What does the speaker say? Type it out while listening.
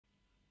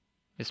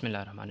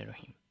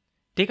Bismillahirrahmanirrahim.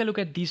 Take a look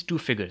at these two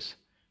figures.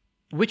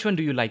 Which one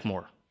do you like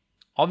more?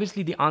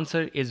 Obviously, the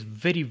answer is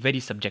very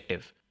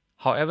subjective.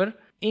 However,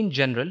 in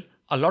general,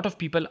 a lot of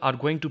people are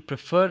going to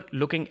prefer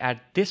looking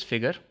at this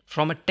figure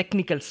from a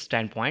technical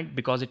standpoint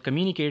because it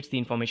communicates the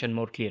information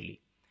more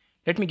clearly.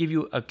 Let me give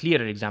you a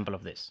clearer example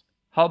of this.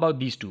 How about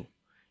these two?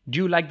 Do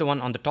you like the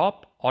one on the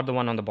top or the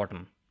one on the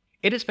bottom?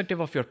 Irrespective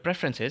of your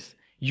preferences,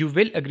 you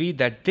will agree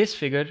that this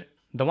figure,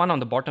 the one on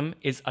the bottom,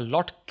 is a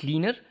lot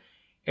cleaner.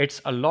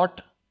 It's a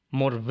lot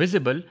more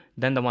visible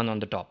than the one on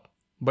the top.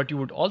 But you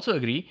would also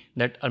agree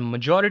that a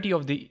majority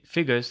of the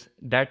figures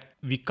that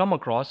we come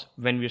across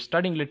when we're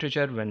studying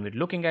literature, when we're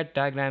looking at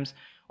diagrams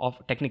of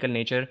technical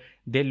nature,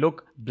 they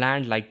look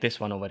bland like this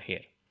one over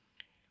here.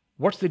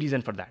 What's the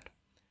reason for that?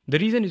 The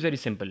reason is very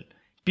simple.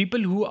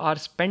 People who are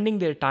spending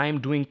their time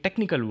doing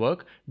technical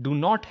work do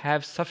not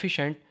have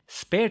sufficient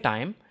spare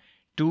time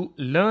to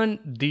learn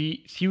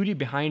the theory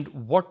behind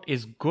what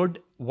is good,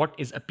 what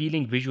is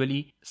appealing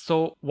visually.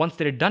 So once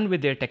they're done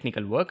with their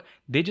technical work,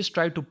 they just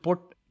try to put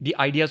the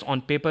ideas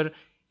on paper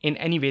in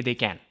any way they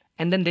can,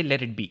 and then they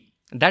let it be.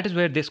 That is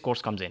where this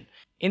course comes in.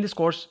 In this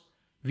course,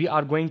 we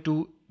are going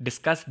to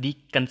discuss the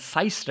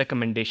concise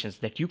recommendations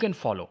that you can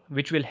follow,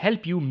 which will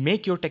help you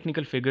make your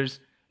technical figures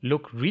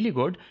look really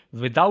good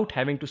without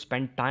having to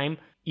spend time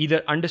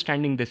either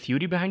understanding the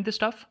theory behind the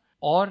stuff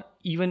or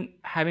even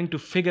having to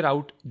figure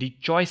out the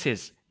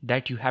choices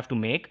that you have to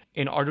make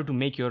in order to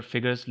make your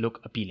figures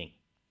look appealing.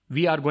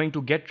 We are going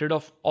to get rid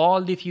of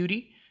all the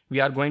theory.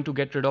 We are going to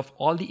get rid of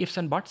all the ifs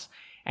and buts,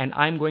 and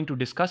I'm going to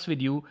discuss with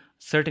you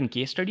certain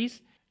case studies,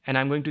 and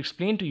I'm going to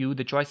explain to you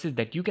the choices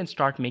that you can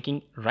start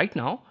making right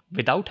now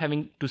without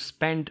having to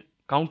spend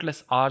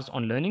countless hours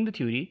on learning the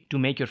theory to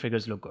make your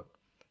figures look good.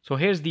 So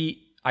here's the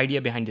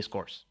idea behind this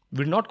course.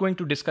 We're not going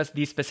to discuss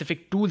the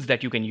specific tools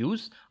that you can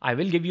use. I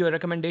will give you a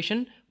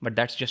recommendation, but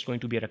that's just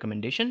going to be a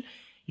recommendation.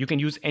 You can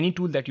use any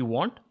tool that you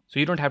want, so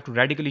you don't have to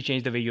radically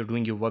change the way you're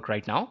doing your work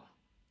right now.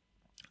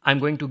 I'm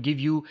going to give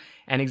you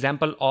an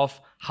example of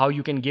how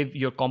you can give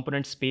your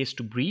components space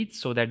to breathe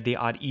so that they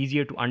are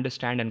easier to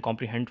understand and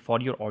comprehend for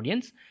your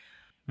audience.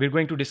 We're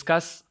going to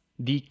discuss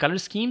the color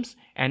schemes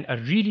and a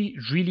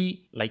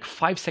really like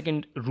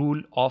 5-second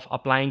rule of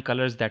applying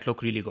colors that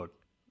look really good.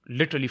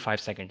 Literally 5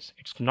 seconds.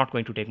 It's not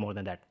going to take more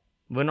than that.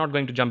 We're not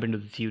going to jump into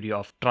the theory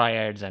of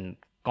triads and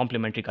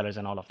complementary colors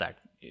and all of that.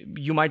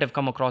 You might have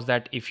come across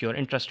that if you're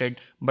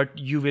interested, but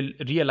you will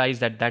realize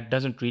that that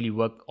doesn't really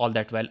work all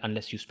that well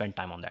unless you spend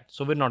time on that.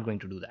 So we're not going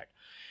to do that.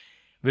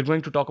 We're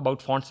going to talk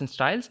about fonts and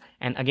styles.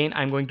 And again,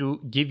 I'm going to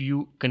give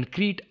you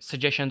concrete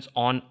suggestions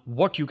on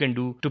what you can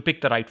do to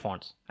pick the right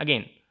fonts.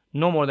 Again,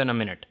 no more than a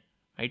minute,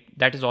 right?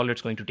 That is all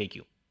it's going to take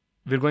you.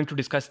 We're going to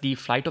discuss the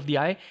flight of the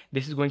eye.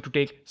 This is going to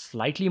take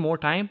slightly more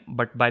time,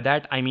 but by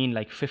that I mean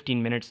like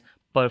 15 minutes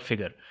per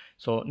figure.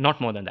 So not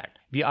more than that.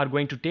 We are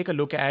going to take a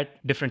look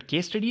at different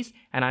case studies,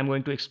 and I'm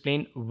going to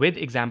explain with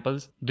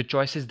examples the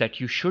choices that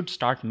you should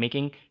start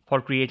making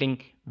for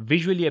creating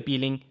visually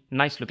appealing,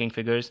 nice looking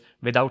figures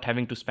without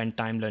having to spend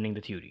time learning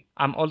the theory.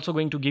 I'm also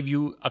going to give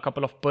you a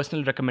couple of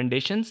personal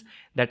recommendations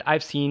that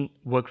I've seen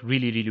work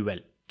really well.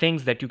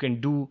 Things that you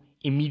can do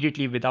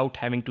immediately without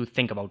having to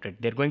think about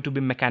it. They're going to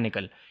be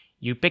mechanical.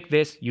 You pick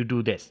this, you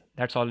do this.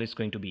 That's all it's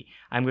going to be.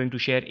 I'm going to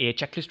share a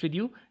checklist with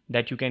you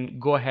that you can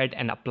go ahead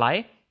and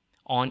apply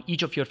on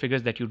each of your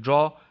figures that you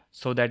draw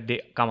so that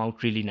they come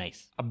out really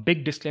nice. A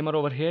big disclaimer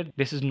over here,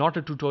 this is not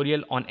a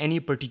tutorial on any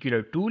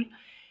particular tool.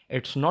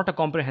 It's not a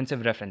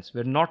comprehensive reference.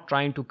 We're not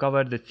trying to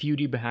cover the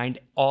theory behind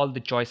all the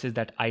choices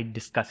that I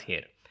discuss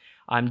here.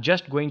 I'm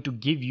just going to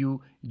give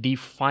you the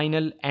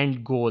final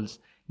end goals,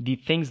 the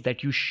things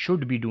that you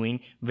should be doing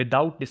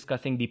without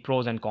discussing the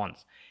pros and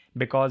cons.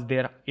 Because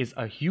there is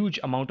a huge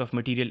amount of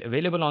material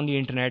available on the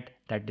internet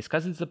that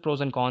discusses the pros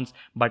and cons,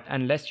 but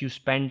unless you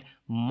spend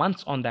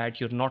months on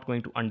that, you're not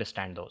going to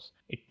understand those.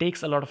 It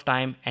takes a lot of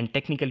time, and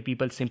technical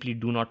people simply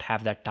do not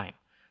have that time.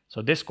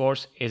 So this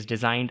course is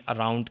designed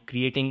around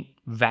creating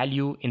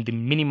value in the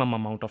minimum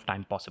amount of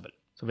time possible.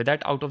 So with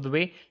that out of the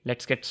way,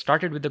 let's get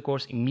started with the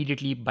course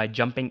immediately by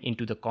jumping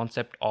into the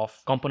concept of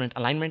component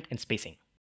alignment and spacing.